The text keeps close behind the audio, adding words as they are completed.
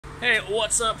Hey,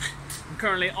 what's up? I'm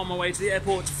currently on my way to the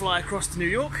airport to fly across to New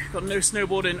York. Got no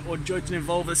snowboarding or jointing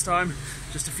involved this time,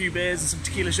 just a few beers and some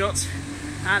tequila shots,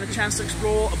 and a chance to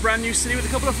explore a brand new city with a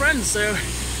couple of friends. So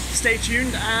stay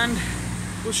tuned and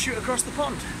we'll shoot across the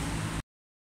pond.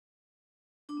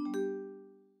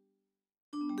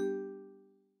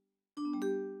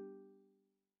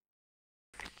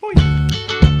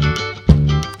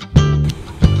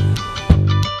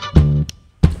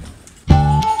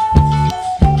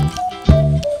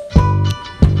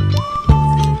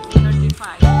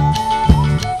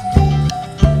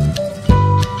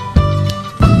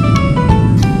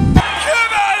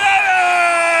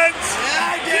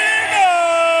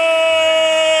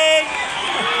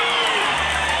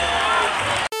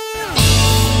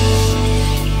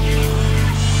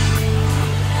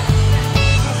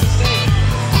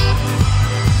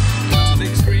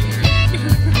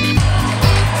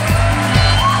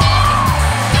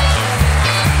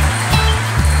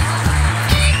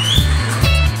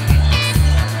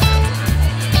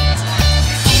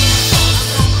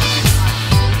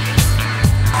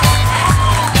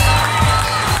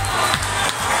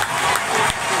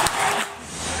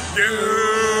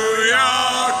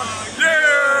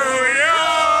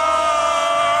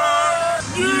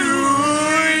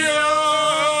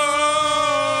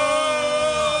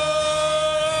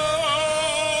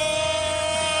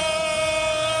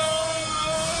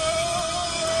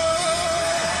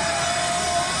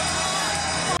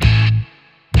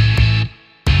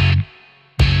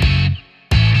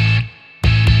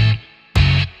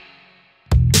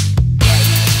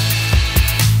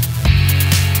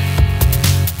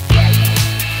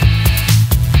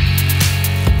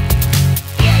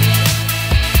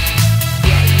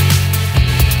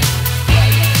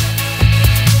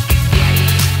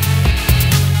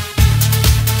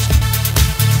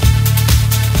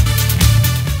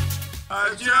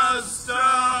 Just don't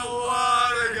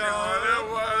wanna go to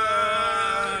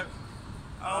work.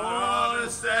 I wanna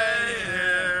stay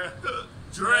here,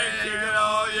 drinking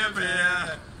all your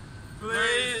beer.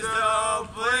 Please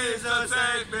don't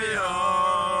take me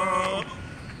home.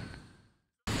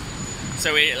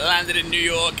 So we landed in New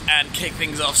York and kicked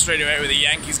things off straight away with a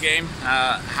Yankees game.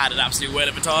 Had an absolute whale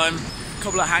of a time. A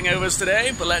couple of hangovers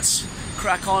today, but let's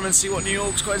crack on and see what New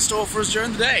York's got in store for us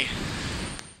during the day.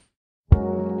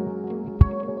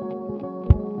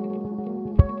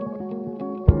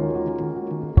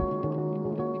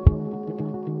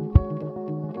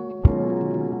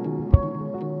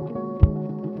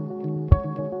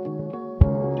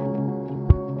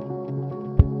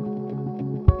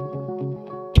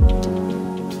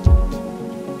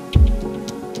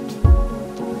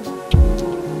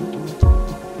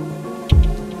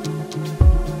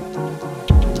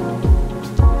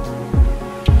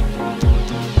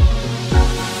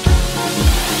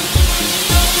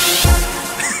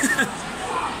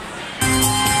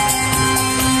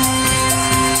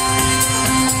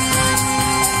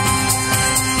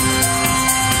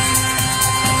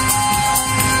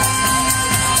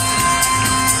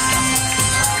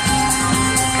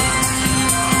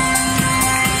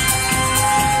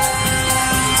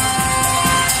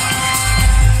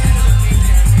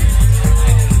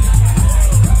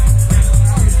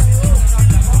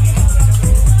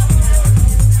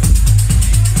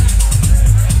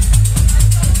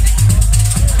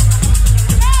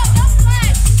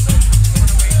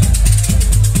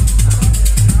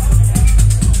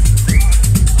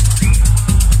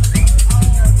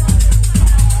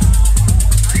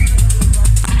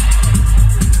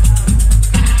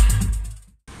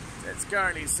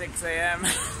 Currently 6 AM.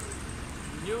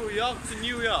 New York to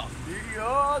New York. New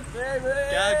York, baby!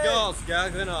 Gargoyles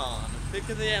gargling on. Pick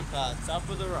of the empire, top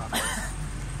of the rock.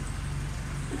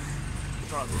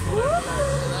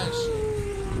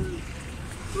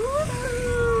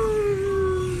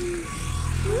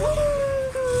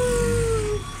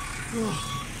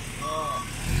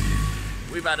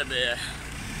 We've had a beer.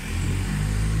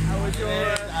 How was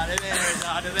yours? Out of there, it's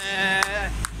out of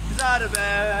there. It's out of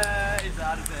there, it's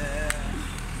out of there.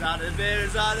 It's out of there,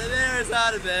 it's out of there, it's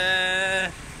out of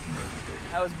there.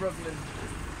 How was Brooklyn?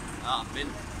 Ah, been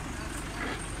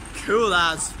cool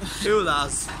as, cool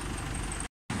as.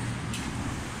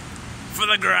 For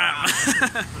the gram.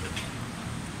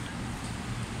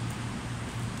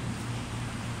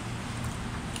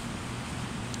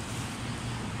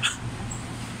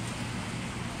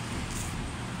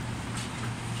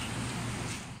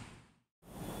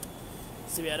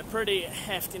 So we had a pretty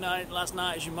hefty night last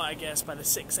night, as you might have guessed by the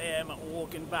 6 AM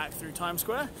walking back through Times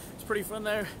Square. It's pretty fun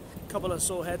though. A couple of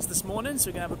sore heads this morning, so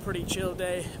we're going to have a pretty chill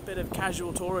day, a bit of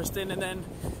casual touristing and then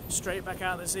straight back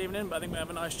out this evening. But I think we'll have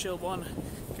a nice chilled one,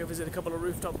 go visit a couple of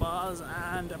rooftop bars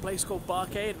and a place called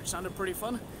Barcade, which sounded pretty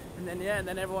fun. And then yeah, and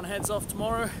then everyone heads off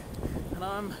tomorrow and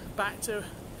I'm back to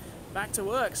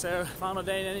work. So final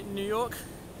day in New York,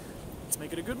 let's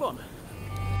make it a good one.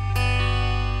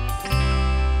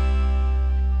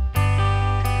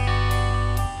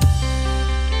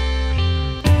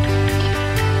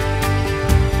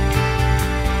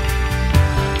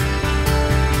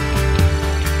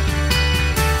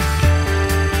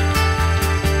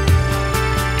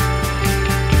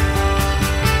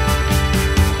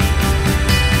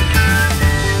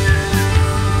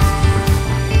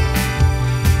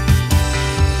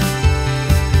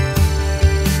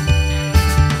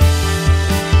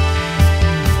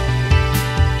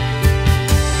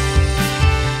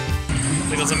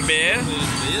 Some beer,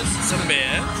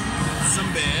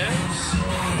 some beer,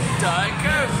 Diet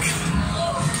Coke.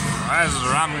 Where's the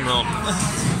rum gone?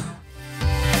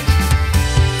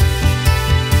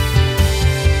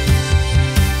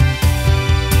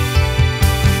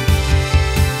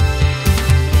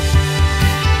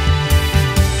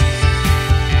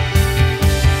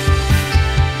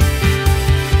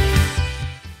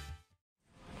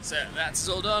 So that's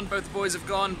all done, both the boys have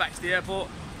gone back to the airport.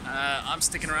 I'm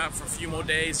sticking around for a few more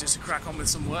days just to crack on with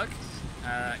some work.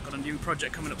 Got a new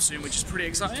project coming up soon, which is pretty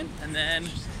exciting. And then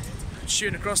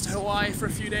shooting across to Hawaii for a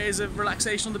few days of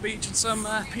relaxation on the beach and some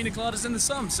pina coladas in the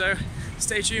sun. So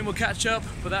stay tuned, we'll catch up.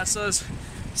 But that's us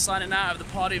signing out of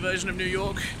the party version of New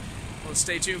York. Well,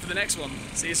 stay tuned for the next one.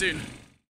 See you soon.